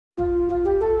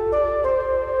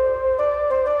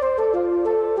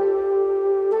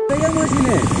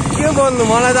के बोल्नु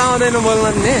मलाई त आउँदैन बोल्न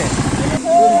नि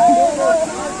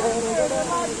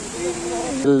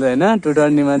होइन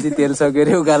टुटर्नीमा चाहिँ तेल सक्यो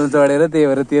अरे उकालो चढेर त्यही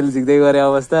भएर तेल झिक्दै गरे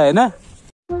अवस्था होइन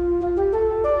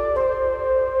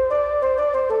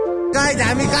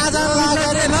हामी कहाँ जान लाग्यो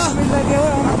अरे ल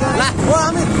ओ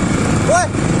हामी ओइ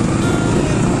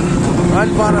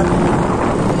अलि पर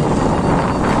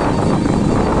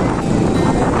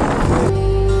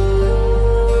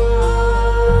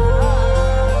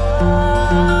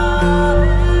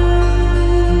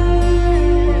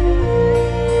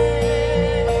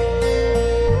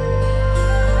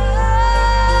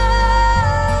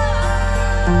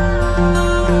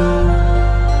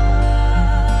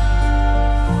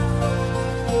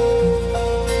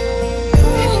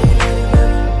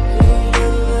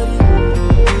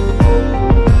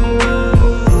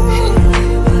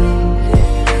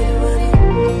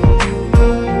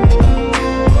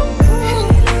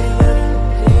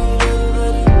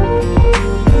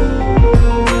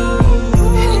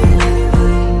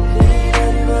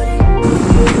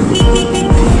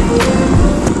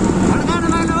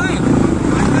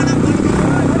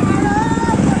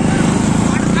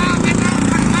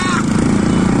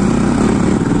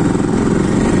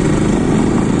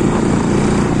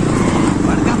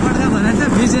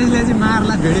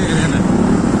मार्ला भिडियो हेरेन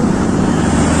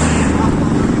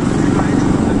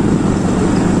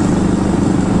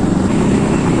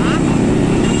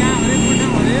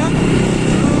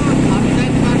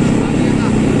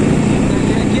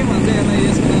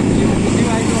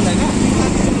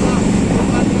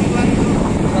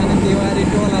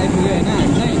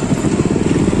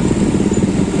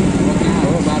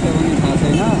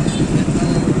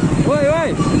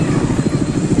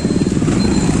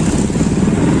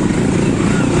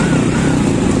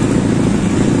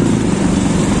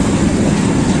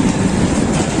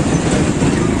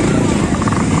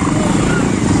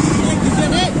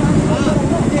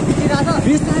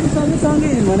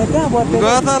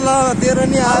गत ल तेरो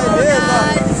नि आयो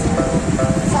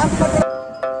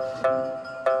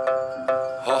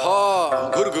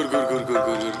घुर घुर घुर घुर घुर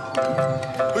घुर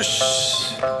हुस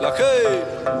लखै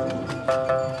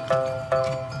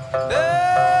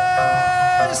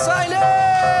साइले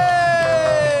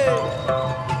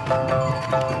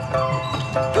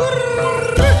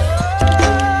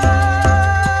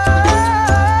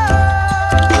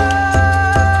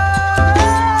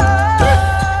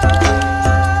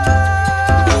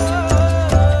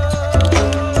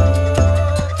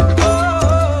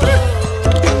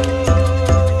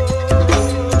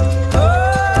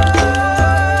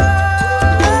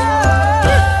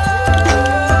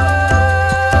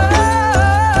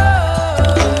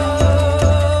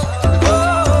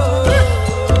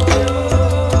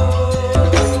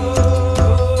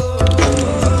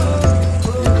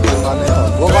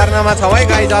छ है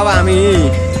गाइज अब हामी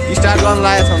स्टार्ट गर्न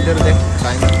लागेका छौँ तेरो देख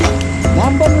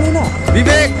नाम बोल्नु न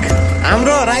विवेक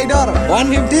हाम्रो राइडर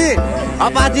 150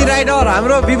 अपाची राइडर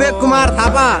हाम्रो विवेक कुमार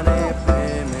थापा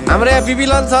हाम्रो यहाँ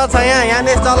बिबिलन छ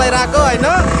यहाँले चलाइरहेको होइन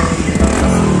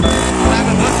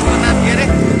दोस्तको नाम के अरे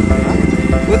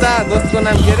उता दोस्तको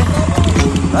नाम के अरे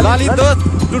ललित दोस्त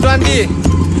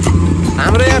 220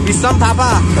 हाम्रो यहाँ विश्वम थापा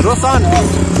रोशन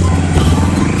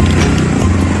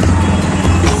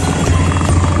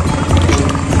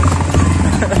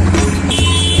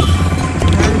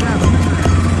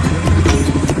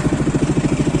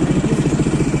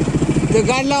त्यो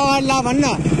गाड्ला भन्न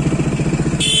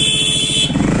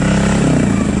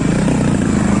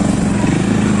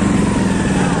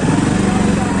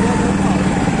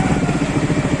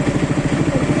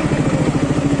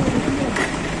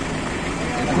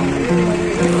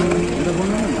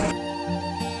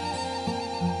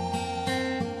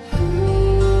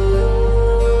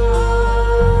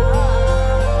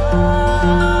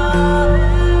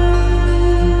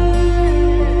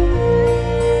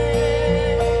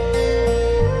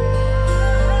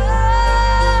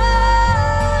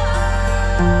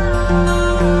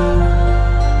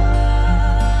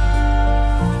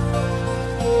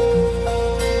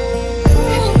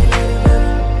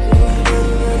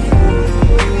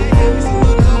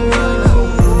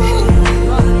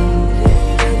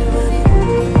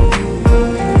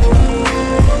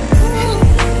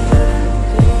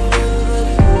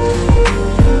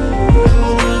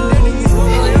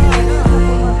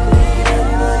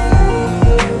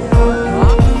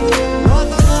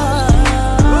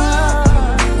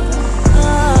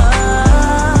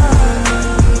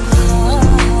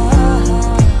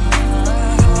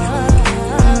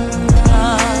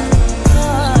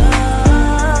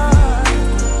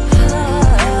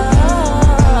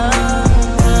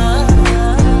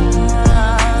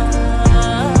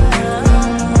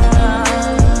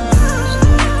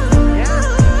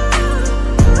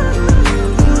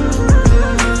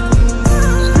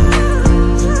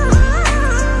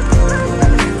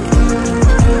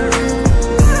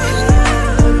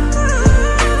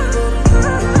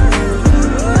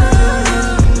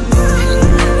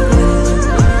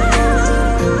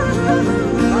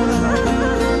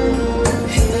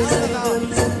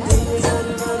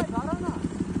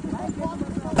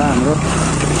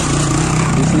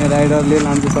राइडरले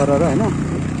लान्छ सरर होइन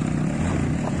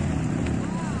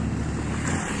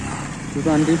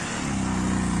 220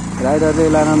 राइडरले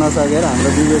लान नसकेर हाम्रो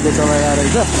विवेकले चलाइरहेको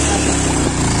रहेछ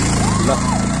ल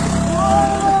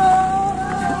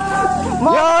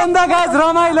यो अन्त गाइस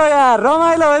रमाइलो यार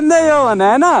रमाइलो भन्दै यो भने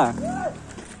हैन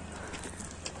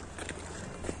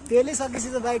तेलै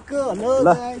सकिसक्यो त बाइकको हेलो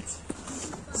गाइस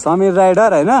समीर राइडर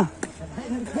हैन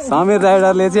समीर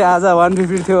राइडरले चाहिँ आज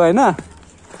 150 थियो हैन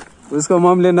उसको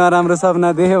मम्मीले नराम्रो सपना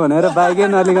देख्यो भनेर बाइकै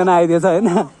नलिकन आइदिएछ हैन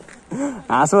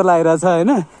हाँसो लागिरहेछ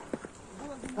हैन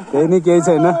त्यही नि केही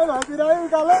छैन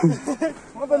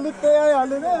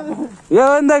यो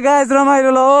अन्त गाइस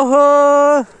रमाइलो ल ओहो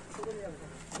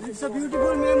It's a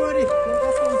beautiful memory.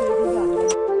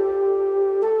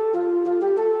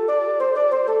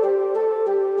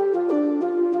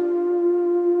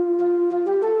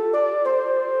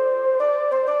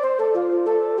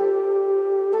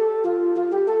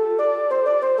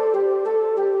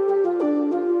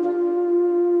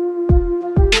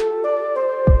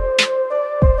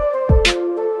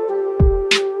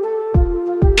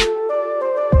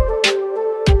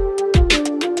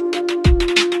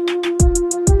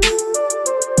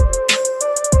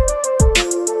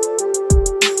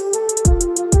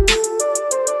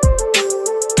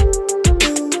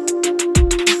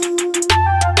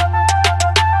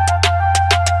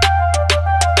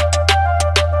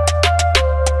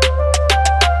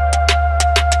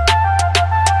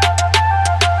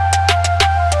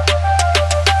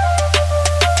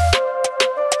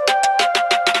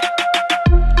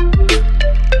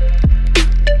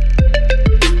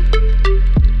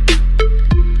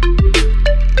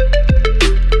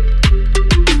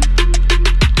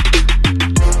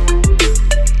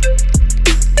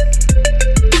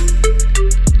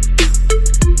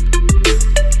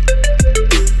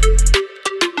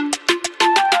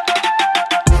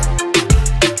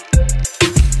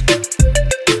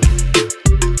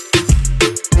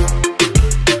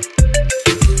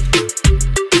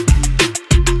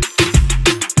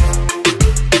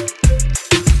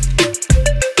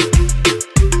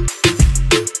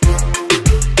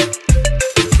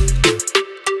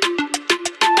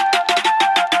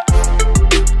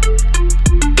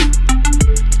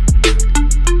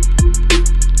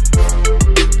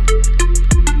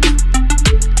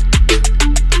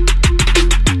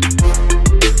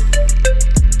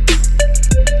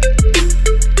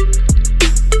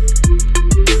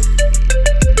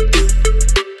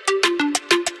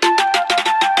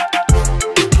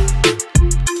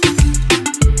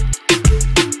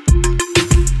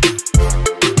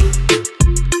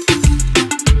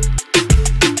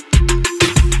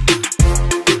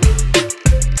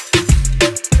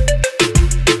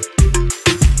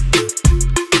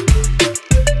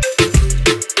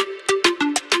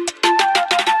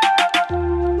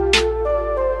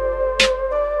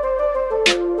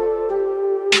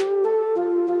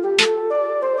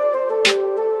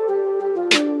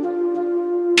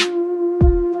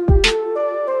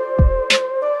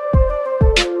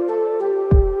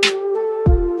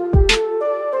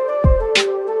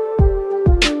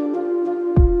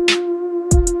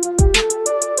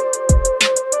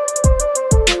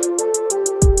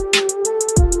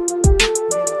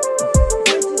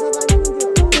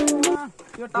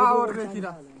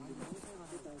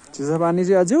 चिसो पानी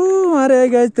चाहिँ अझै मारे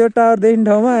गाइस त्यो टावर देखिने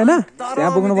ठाउँमा हैन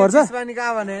त्यहाँ पुग्नु पर्छ पानी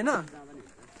कहाँ भने हैन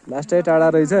लास्टै टाढा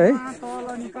रहेछ है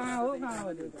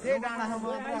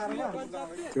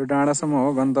त्यो डाँडासम्म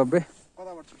हो गन्तव्य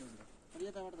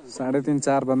 3.5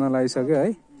 4 बन्न लागिसक्यो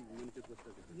है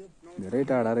धेरै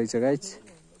टाढा रहेछ गाइस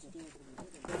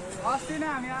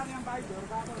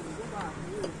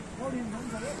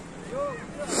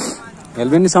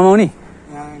हेलमेट नि समाउने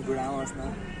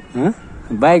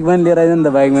बाइक पनि लिएर आइज नि त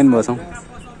बाइक पनि बसौँ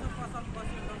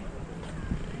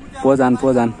पोजान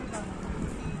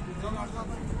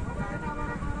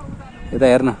यता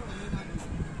हेर्न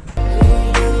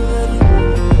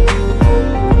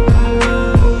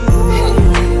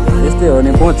यस्तै हो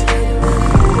नि पहुँच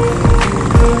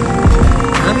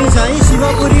हामी चाहिँ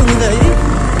शिवपुरी हुँदै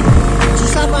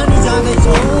चिसापानी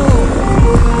जाँदैछौँ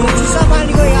यो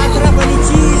चिसापानीको यात्रा पनि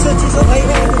चिसो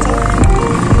भइरहेको छ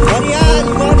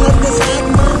हरियाली वनहरूको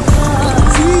साथमा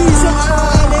चिसो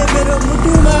हावाले मेरो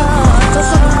मुटुमा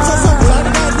चसक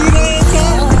झट्का दिइरहेछ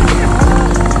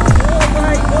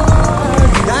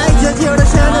गाइस यो चाहिँ एउटा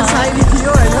सानो साइली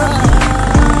थियो होइन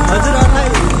हजुरहरूलाई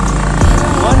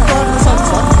मन पर्न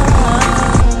सक्छ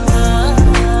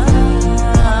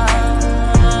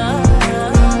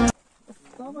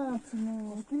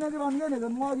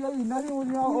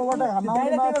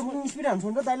स्पिड हान्छु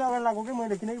नि त दाइले अगाडि लाग्यो कि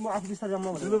मैले किनकि म आफू बिस्तारै जाम्न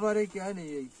भनेको परे क्या नि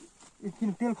यही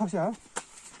किन तेल खस्यो हो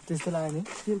त्यस्तो लाग्यो नि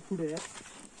तेल फुट्यो यार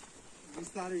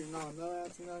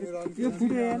यो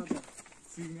फुट्यो यार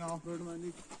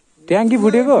ट्याङ्की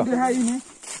फुटेको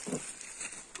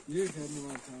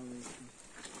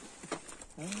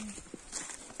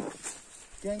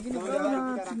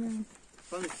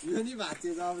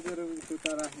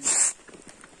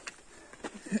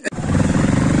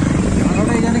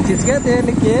खिच्क्या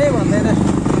त्यसले केही भन्दैन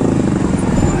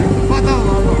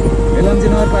बेलम्ची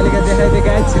नगरपालिका देखाइदिए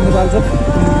गाई सिन्धुपाल्चोक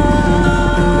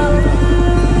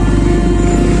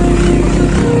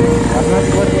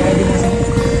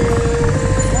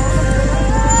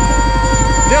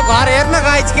त्यो घर हेर्न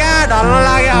गाइज क्या ढल्न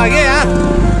लाग्यो अघि यहाँ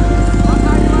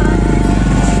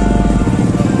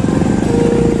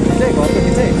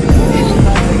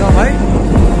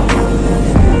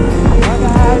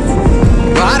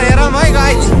घर हेरौँ है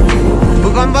गाइज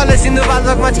भूकम्पले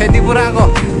सिन्धुपाल्चोकमा क्षति पुऱ्याएको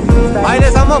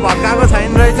अहिलेसम्म भत्काएको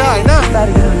छैन रहेछ होइन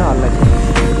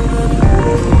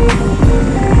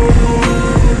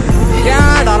क्या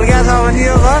ढल्क्या छ भने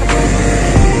यो घर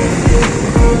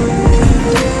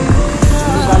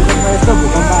यस्तो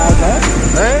भूकम्प आएको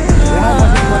है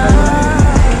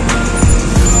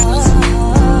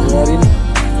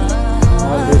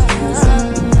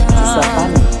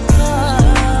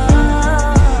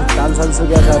कालसाल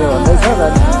सुक्या छ अरे भन्दैछ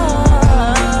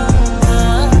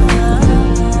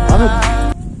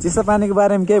चिसो पानीको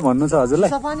बारेमा केही भन्नु छ हजुरलाई?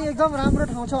 चिसो पानी एकदम राम्रो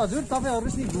ठाउँ छ हजुर तपाईहरु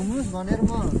चाहिँ घुम्नुस् भनेर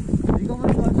म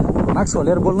रिकमेन्ड गर्छु मास्क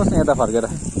खोलेर बोल्नुस् न यता फर्केर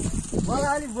मलाई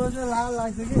अलि बोल्न लाज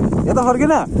लाग्छ कि यता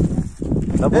फर्किन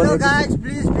Hello guys,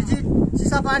 please visit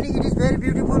Chisapani. It is very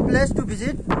beautiful place to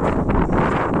visit.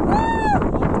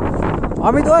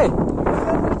 Amit oi.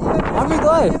 Amit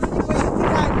oi.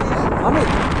 Amit.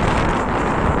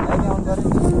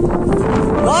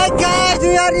 Hi guys,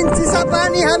 we are in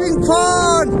Chisapani having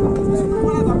fun.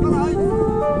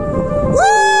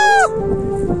 Woo!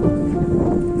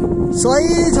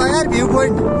 सही छ यार भ्यू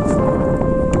पोइन्ट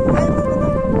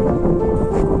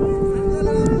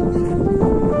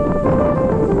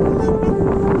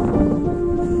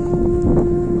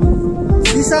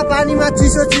चिसापानीमा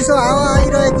चिसो चिसो हावा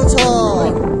आइरहेको छ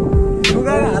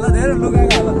लुगाको हालत हेर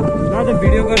लुगाको हालत न त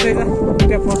भिडियो गर्दै छ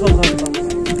त्यहाँ पसल छ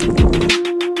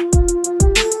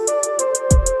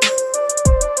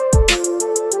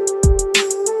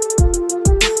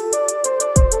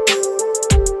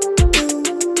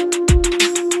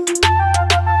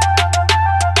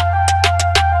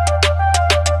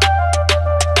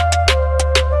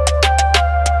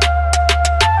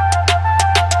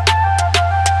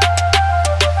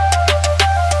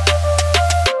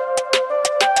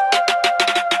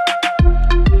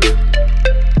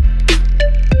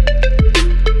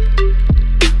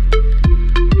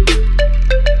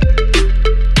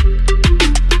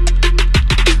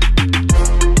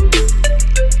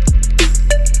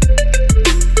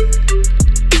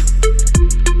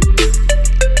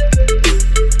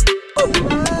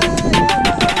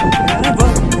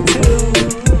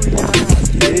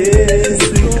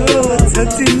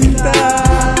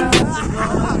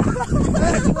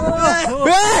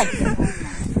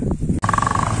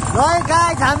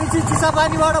हामी चाहिँ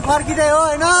चिसापानीबाट फर्किँदै हो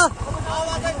हैन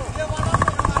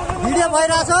भिडियो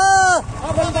भइराछ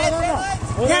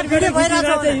यहाँ भिडियो भइराछ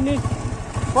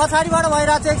पछाडीबाट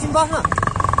भइराछ एकछिन बस्न